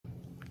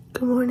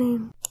Good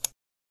morning.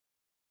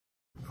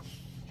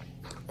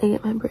 I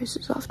get my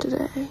braces off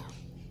today.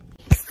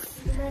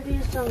 Maybe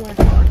it's done with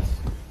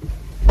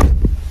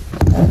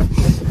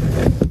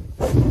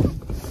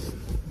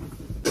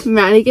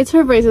Maddie gets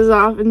her braces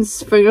off in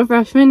spring of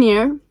freshman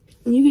year.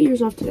 And you get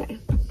yours off today.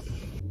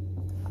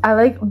 I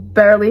like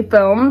barely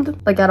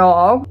filmed, like at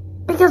all.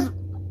 Because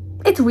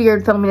it's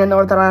weird filming in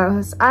Northern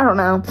Ireland. I don't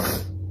know.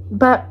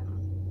 But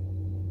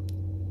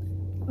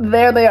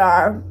there they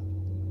are.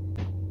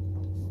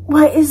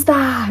 What is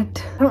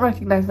that? I don't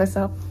recognize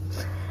myself.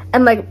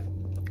 And like,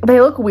 they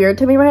look weird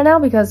to me right now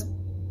because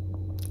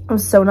I'm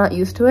so not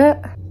used to it.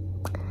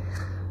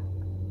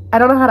 I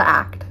don't know how to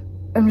act.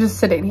 I'm just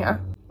sitting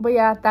here. But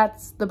yeah,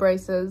 that's the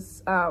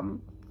braces.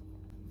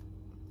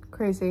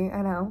 Crazy,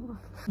 I know.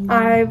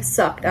 I've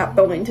sucked at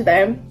filming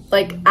today.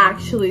 Like,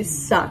 actually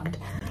sucked.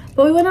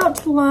 But we went out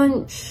to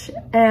lunch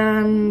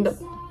and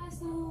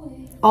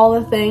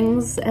all the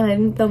things, and I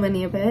didn't film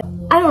any of it.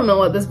 I don't know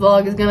what this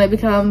vlog is gonna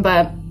become,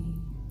 but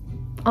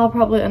I'll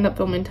probably end up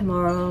filming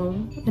tomorrow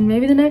and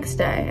maybe the next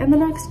day and the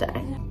next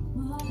day.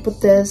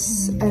 But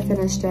this, I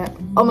finished it.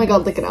 Oh my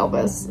god, look at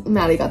Elvis.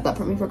 Maddie got that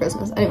for me for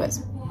Christmas.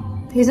 Anyways,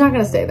 he's not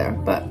gonna stay there,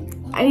 but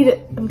I need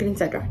it. I'm getting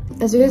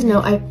sidetracked. As you guys know,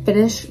 I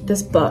finished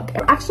this book.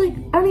 Actually,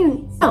 I don't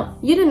even, oh,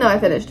 you didn't know I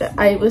finished it.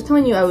 I was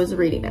telling you I was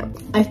reading it.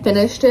 I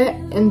finished it,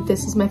 and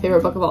this is my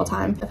favorite book of all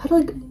time. I've had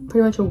like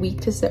pretty much a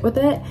week to sit with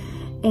it,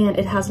 and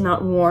it has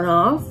not worn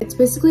off. It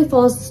basically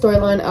follows the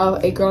storyline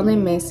of a girl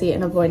named Macy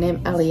and a boy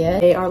named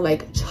Elliot. They are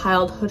like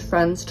childhood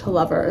friends to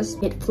lovers.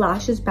 It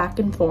flashes back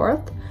and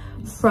forth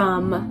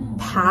from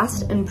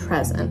past and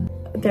present.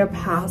 Their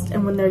past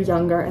and when they're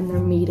younger and they're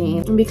meeting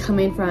and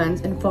becoming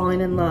friends and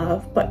falling in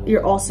love, but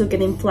you're also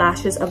getting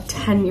flashes of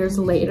 10 years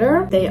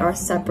later. They are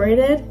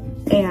separated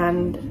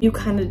and you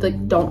kind of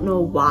like don't know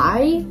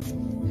why.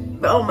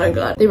 Oh my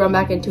god. They run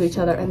back into each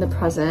other in the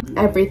present.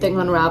 Everything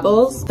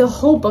unravels. The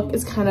whole book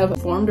is kind of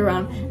formed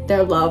around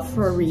their love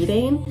for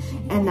reading,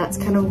 and that's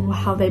kind of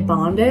how they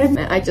bonded.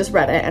 I just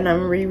read it and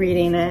I'm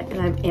rereading it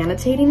and I'm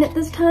annotating it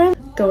this time.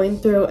 Going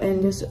through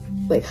and just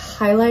like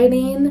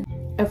highlighting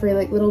every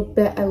like little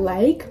bit I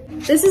like.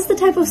 This is the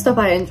type of stuff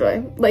I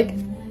enjoy. Like,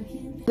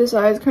 this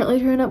eye is currently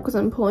tearing up because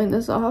I'm pulling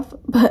this off,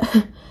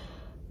 but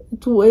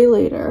it's way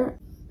later.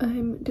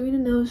 I'm doing a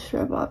nose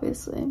strip,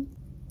 obviously.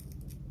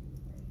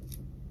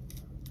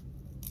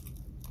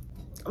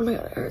 Oh my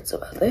god, it hurts so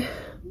badly.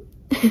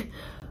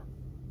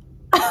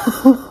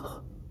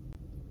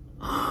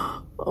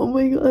 Oh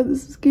my god,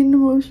 this is getting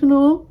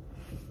emotional.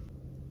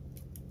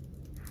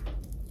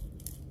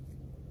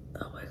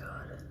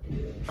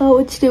 Oh,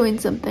 it's doing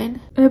something.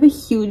 I have a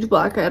huge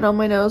blackhead on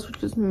my nose,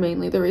 which is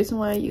mainly the reason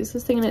why I used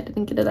this thing, and it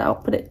didn't get it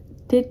out, but it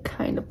did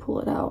kind of pull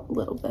it out a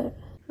little bit.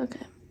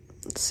 Okay,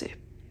 let's see.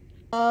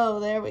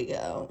 Oh, there we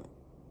go.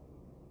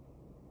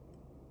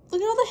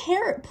 Look at all the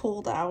hair it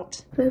pulled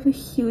out. I have a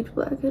huge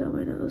blackhead on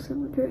my nose,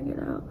 and I'm tearing it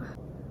out.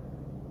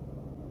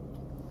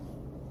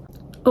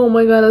 Oh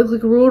my god, it looks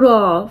like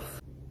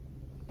Rudolph.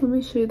 Let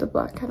me show you the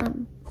blackhead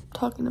I'm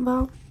talking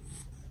about.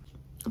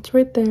 It's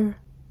right there.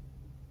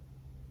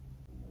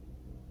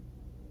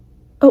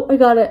 Oh, I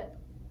got it.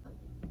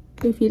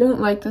 If you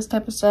don't like this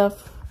type of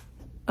stuff,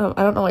 oh,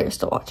 I don't know why you're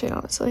still watching,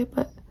 honestly,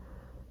 but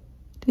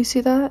do you see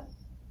that?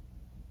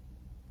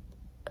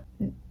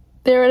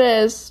 There it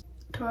is.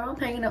 Tomorrow I'm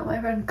hanging out with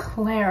my friend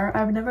Claire.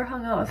 I've never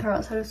hung out with her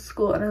outside of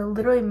school, and I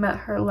literally met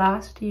her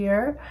last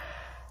year,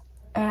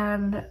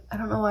 and I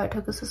don't know why it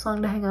took us this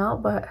long to hang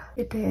out, but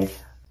it did.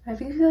 I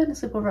think she's gonna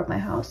sleep over at my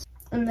house,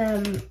 and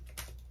then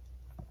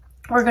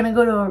we're gonna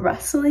go to a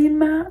wrestling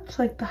match,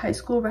 like the high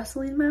school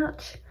wrestling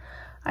match.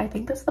 I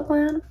think that's the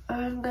plan.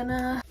 I'm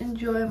gonna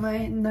enjoy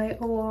my night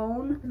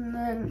alone, and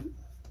then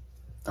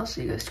I'll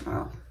see you guys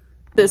tomorrow.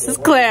 This is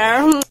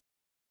Claire.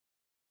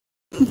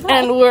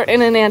 And we're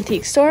in an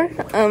antique store.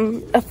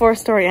 A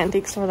 4-story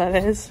antique store, that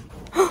is.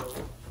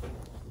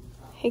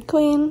 Hey,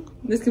 Queen.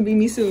 This could be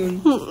me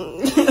soon.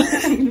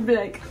 You'd be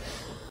like...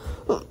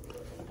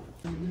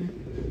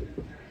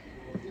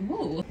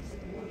 Whoa.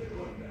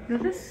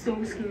 That is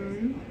so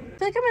scary. I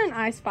feel like I'm in an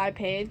I Spy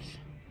page.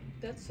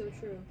 That's so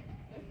true.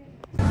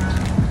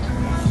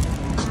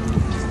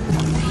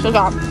 So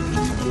got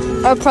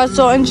a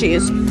pretzel and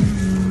cheese.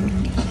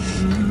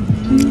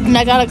 And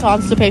I got a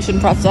constipation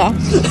pretzel.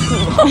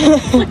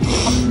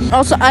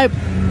 Also, I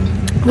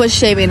was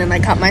shaving and I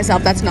cut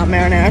myself. That's not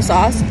marinara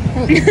sauce.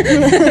 Oh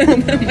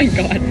my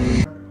god.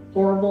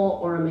 Horrible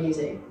or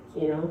amazing,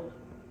 you know?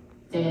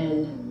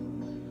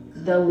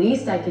 And the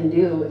least I can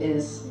do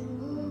is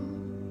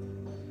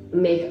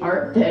make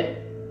art that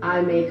I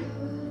make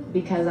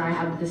because I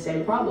have the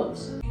same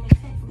problems.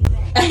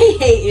 I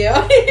hate you.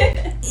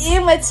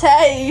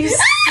 Imitate.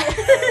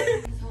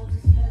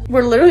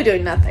 We're literally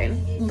doing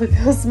nothing. Look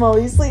how small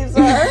these sleeves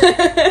are.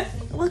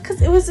 Well,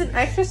 because it was an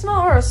extra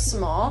small or a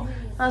small.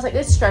 I was like,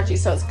 it's stretchy,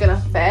 so it's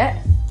gonna fit.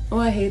 Oh,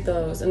 I hate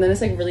those. And then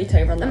it's like really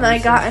tight around the And then I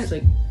arms, got so an it's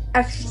like...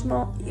 extra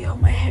small. Ew,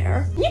 my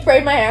hair. Can you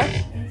braid my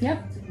hair? Yeah.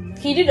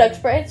 Can you do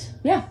Dutch braids?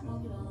 Yeah.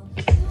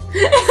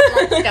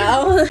 Let's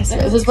go.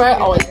 This is where I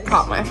always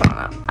prop my phone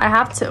up. I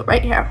have to,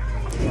 right here.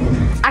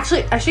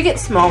 Actually, I should get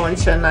small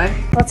ones, shouldn't I?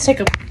 Let's take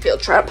a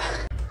field trip.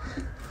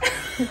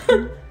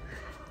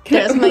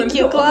 There's my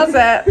cute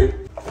closet.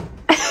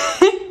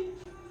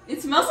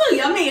 It smells so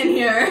yummy in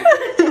here.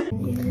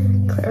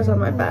 Claire's on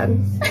my bed.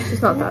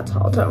 She's not that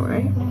tall, don't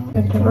worry.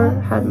 I've never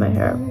had my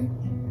hair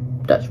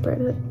Dutch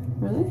braided.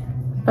 Really?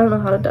 I don't know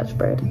how to Dutch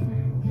braid.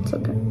 It's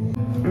okay.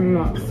 I'm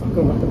not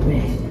fucking with the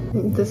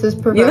braid. This is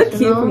professional. You look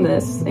cute from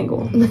this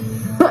angle.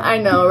 I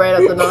know, right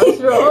up the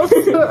nostrils.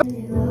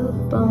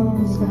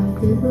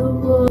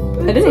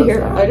 I didn't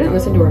hear. I didn't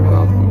listen to her new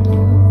album.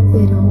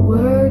 They don't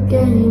work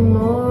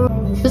anymore.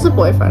 She has a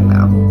boyfriend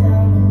now.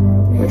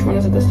 Which one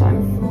is it this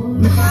time?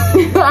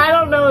 I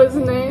don't know his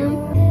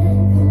name.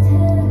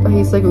 But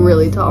he's like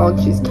really tall and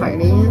she's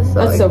tiny. So, That's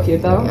like, so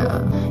cute though.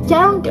 Yeah. Yeah,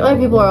 I don't get why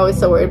people are always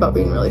so worried about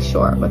being really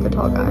short with a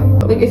tall guy.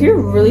 Like if you're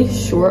really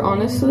short,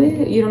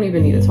 honestly, you don't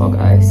even need a tall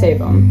guy. Save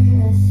him.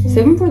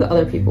 Save him for the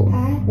other people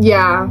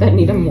Yeah. that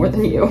need him more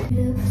than you.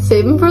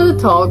 Save them for the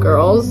tall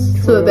girls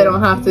so that they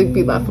don't have to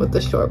be left with the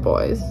short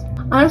boys.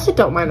 I honestly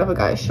don't mind if a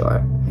guy is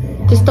short.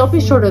 Just don't be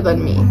shorter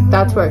than me.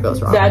 That's where it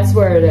goes wrong. That's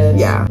where it is.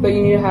 Yeah. But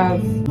you need to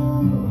have.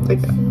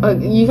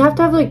 Like, you have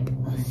to have like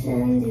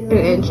an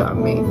inch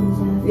on me.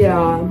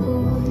 Yeah,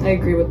 I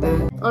agree with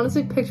that.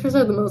 Honestly, pictures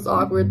are the most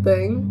awkward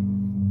thing.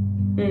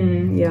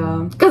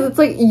 Yeah. Because it's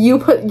like you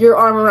put your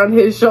arm around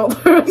his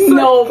shoulders.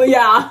 No, but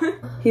yeah.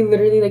 He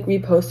literally like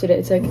reposted it.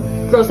 It's like,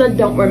 girls that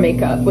don't wear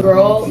makeup. But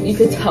girl, you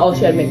could tell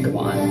she had makeup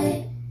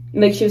on.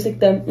 Like she was like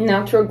the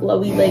natural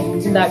glowy,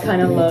 like that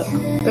kind of look.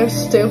 They're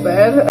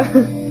stupid.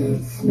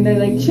 And they're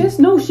like, she has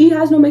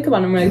no makeup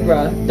on. I'm like,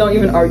 bruh, don't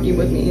even argue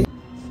with me.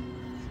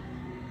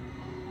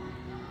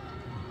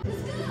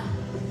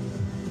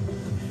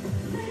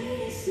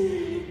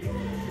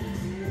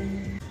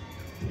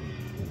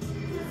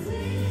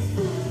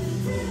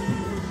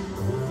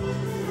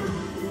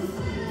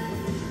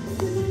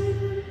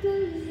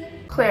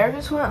 Claire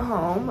just went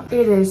home.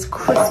 It is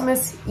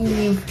Christmas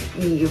Eve,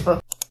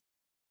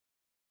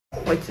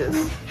 which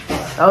is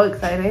so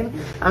exciting.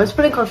 I'm just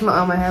putting coconut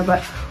oil on my hair,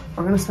 but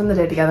we're gonna spend the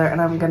day together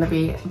and I'm gonna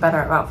be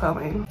better about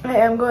filming. I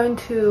am going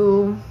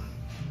to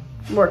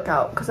work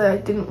out because I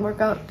didn't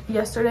work out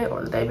yesterday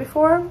or the day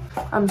before.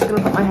 I'm just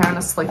gonna put my hair in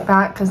a slick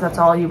back because that's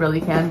all you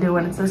really can do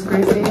when it's this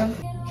greasy.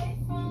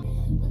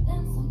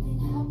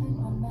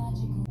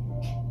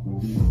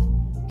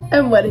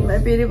 I'm wetting my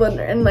beauty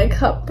blender in my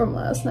cup from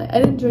last night. I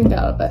didn't drink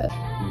out of it.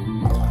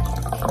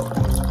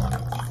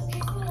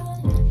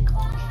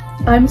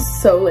 I'm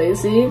so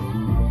lazy.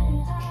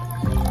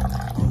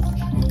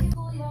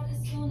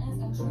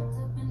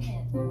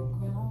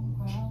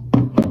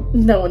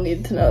 No one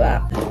needed to know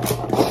that.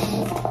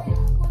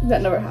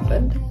 That never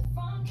happened.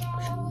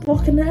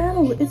 Walking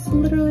out, it's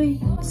literally...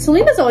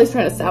 Selena's always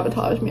trying to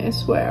sabotage me, I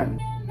swear.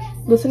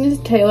 Listening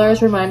to Taylor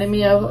is reminding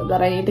me of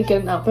that I need to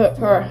get an outfit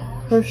for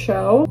her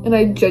show, and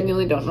I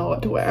genuinely don't know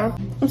what to wear.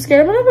 I'm scared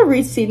I'm gonna have a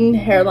receding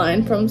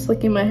hairline from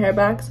slicking my hair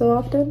back so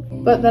often,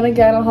 but then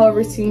again I'll have a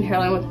receding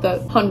hairline with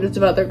the hundreds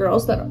of other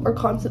girls that are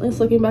constantly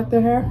slicking back their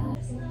hair.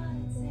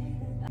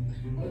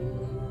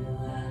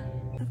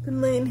 I've been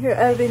laying here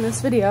editing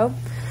this video,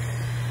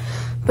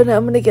 but now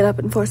I'm gonna get up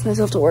and force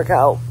myself to work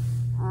out.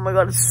 Oh my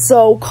god, it's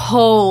so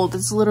cold.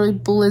 It's literally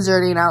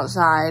blizzarding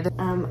outside.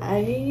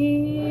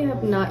 I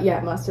have not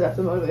yet mustered up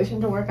the motivation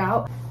to work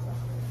out.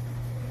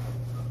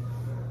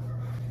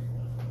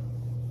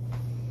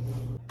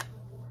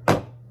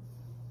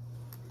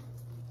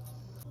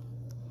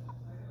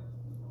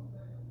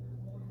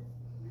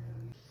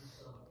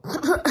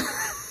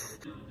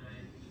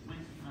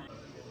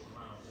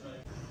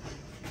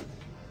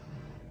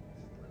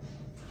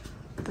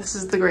 This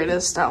is the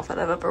greatest outfit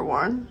I've ever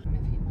worn.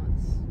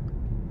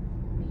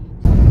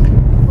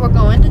 We're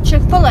going to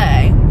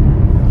Chick-fil-A.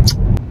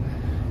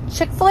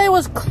 Chick-fil-A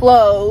was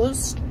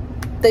closed.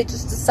 They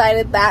just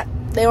decided that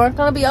they weren't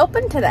going to be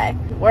open today.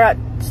 We're at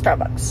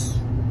Starbucks.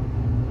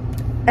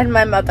 And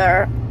my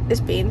mother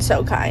is being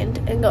so kind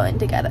and going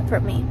to get it for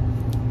me.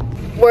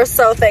 We're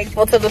so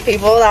thankful to the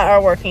people that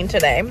are working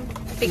today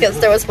because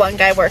there was one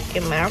guy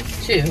working there.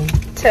 Two.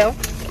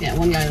 Yeah,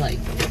 one guy like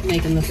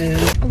making the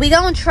food. We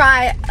gonna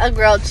try a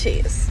grilled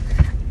cheese.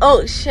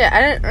 Oh shit,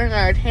 I didn't bring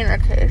our retainer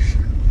case.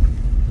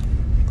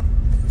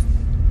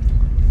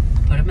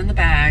 Put them in the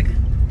bag.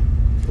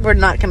 We're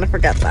not gonna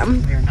forget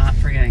them. We're not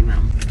forgetting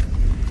them.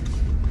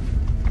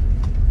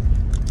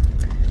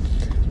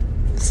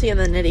 Seeing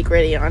the nitty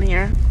gritty on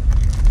here.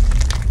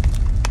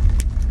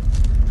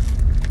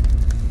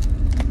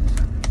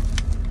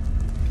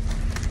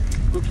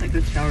 Looks like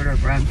good sourdough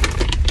bread.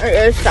 It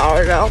is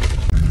sourdough.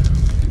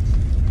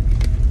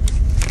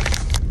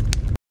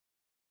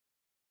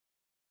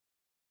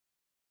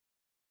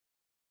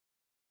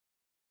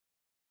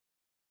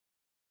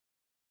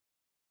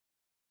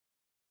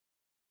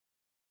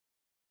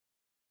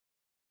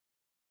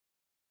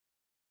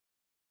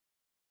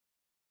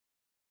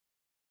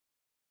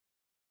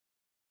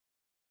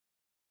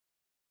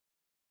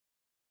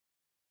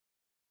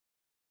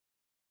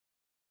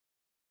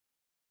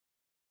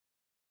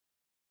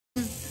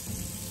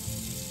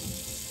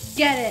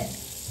 Get it.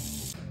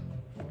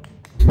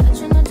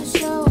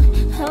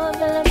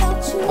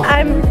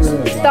 I'm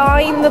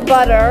thawing the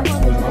butter.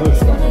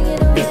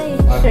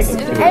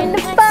 And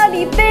the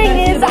funny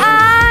thing is,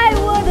 I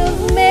would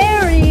have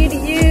married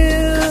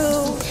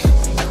you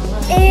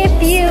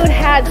if you'd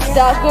had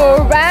stuck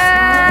around.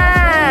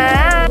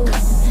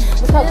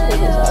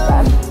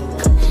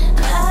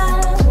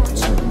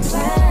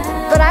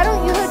 But I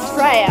don't use a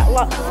tray at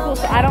school,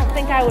 so I don't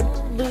think I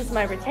would lose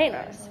my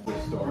retainers.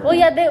 Well,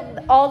 yeah,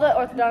 all the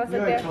orthodontists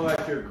are there.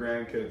 Collect your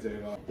grandkids,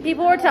 Ava.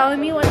 People were telling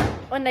me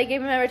when they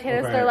gave me my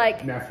retainers, they're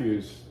like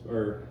nephews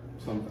or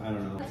some, I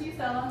don't know. That's you,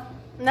 Stella.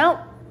 Nope.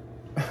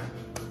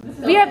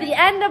 We are the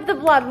end of the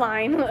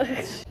bloodline.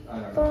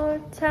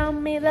 Lord, tell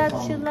me that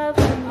you love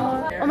me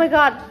more. Oh my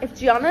god, if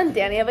Gianna and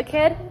Danny have a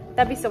kid,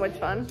 that'd be so much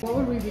fun. What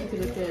would we be to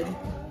the kid?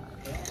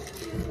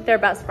 They're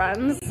best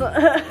friends.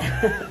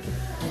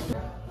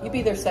 You'd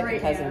be their second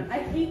cousin. I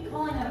hate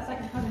calling that a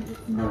second cousin.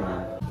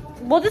 No.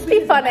 We'll just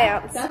be fun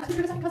aunts. That's because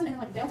you're the second cousin, and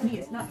like Dale to me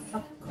is not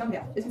young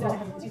Dale. It's the second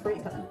cousin. He's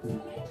great cousin,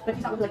 but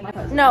he's not really like my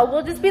cousin. No,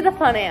 we'll just be the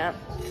fun aunt.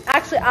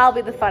 Actually, I'll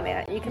be the fun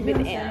aunt. You can be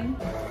the aunt.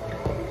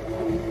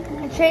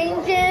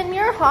 Changing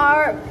your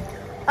heart.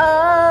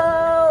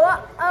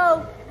 Oh,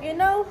 oh, you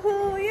know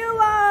who you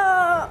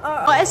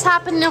are. What is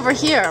happening over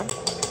here?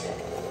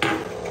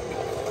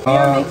 We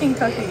are making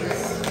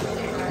cookies.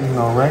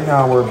 No, right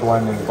now we're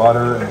blending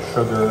butter and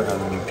sugar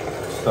and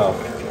stuff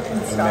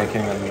and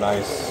making a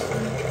nice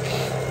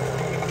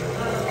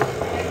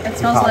It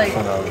smells like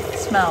concoction of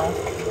smell.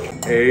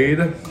 Aid.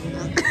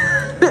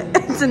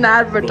 It's an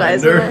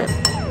advertisement.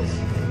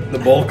 The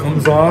bowl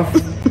comes off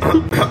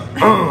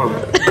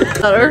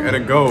Butter. and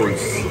it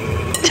goes.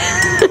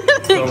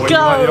 So when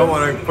you don't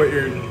want to put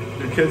your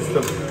kids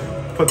to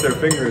put their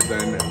fingers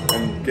in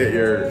and get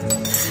your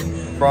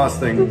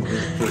frosting,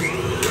 just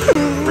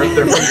rip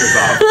their fingers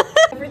off.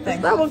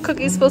 Is that what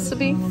cookie's supposed to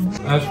be?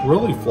 That's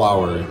really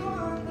floury.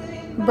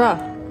 Bruh.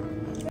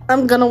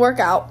 I'm gonna work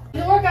out. To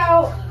work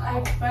out,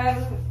 I've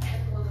been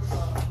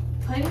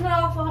cleaning it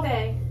off all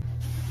day.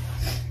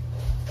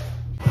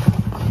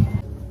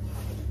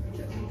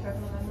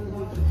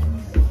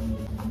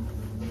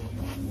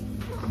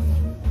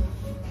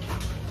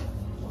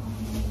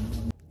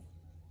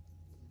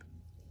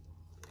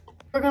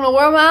 We're gonna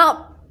warm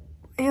up.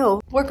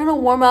 Ew. We're gonna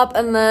warm up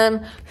and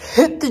then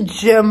hit the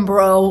gym,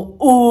 bro.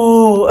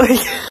 Ooh.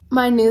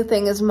 My new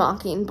thing is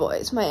mocking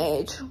boys my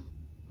age.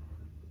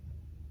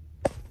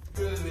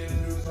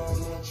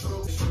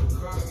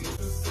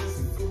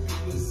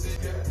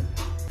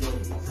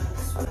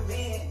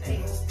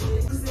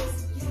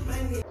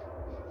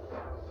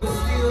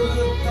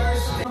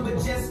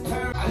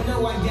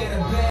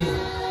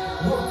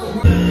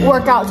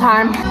 Workout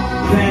time.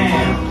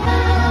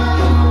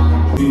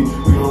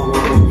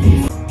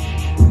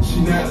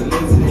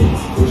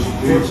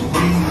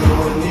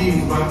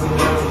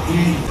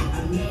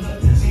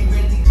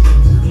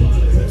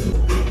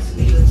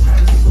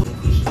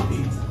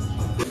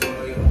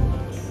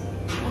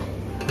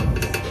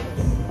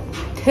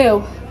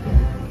 Two.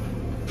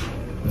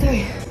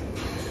 Three.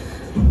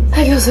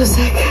 I feel so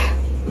sick.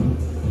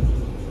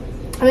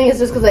 I think it's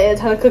just because I ate a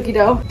ton of cookie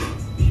dough.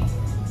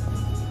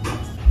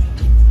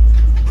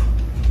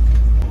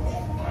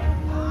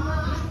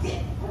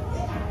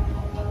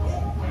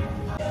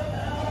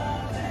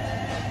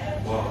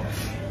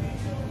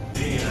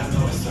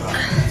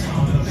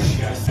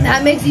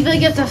 That makes you feel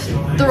like you have to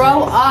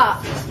throw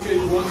up.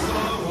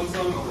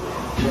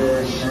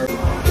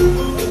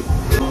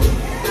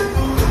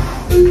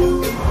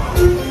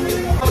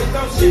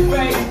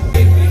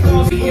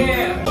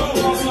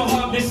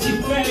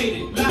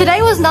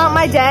 Today was not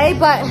my day,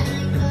 but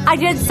I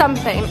did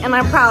something, and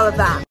I'm proud of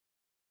that.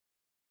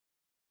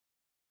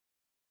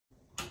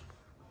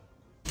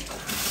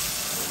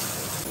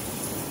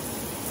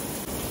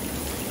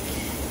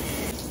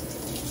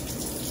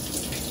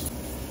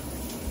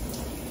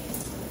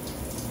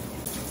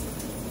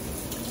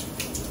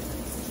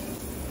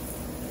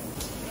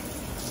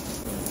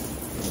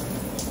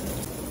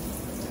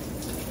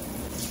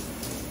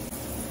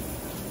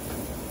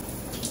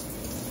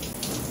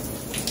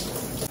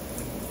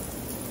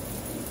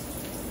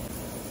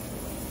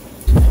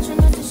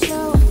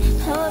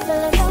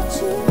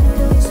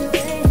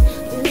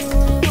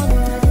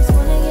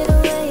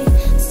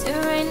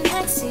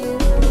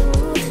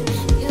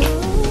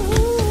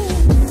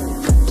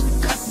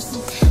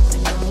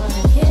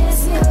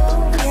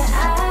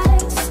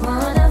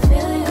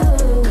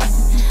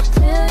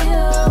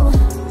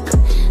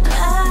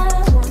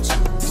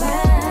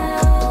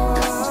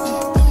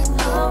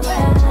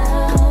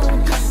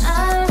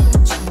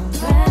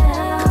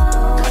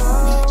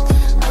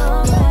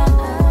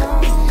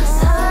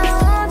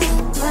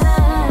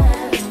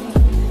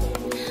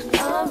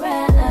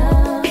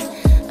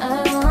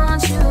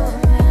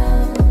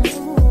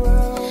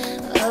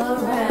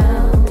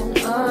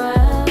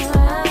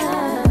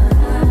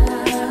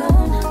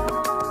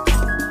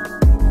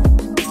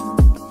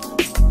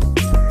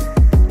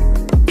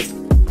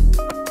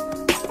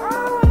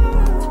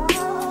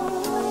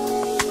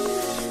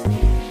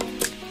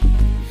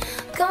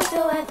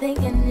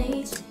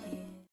 nature.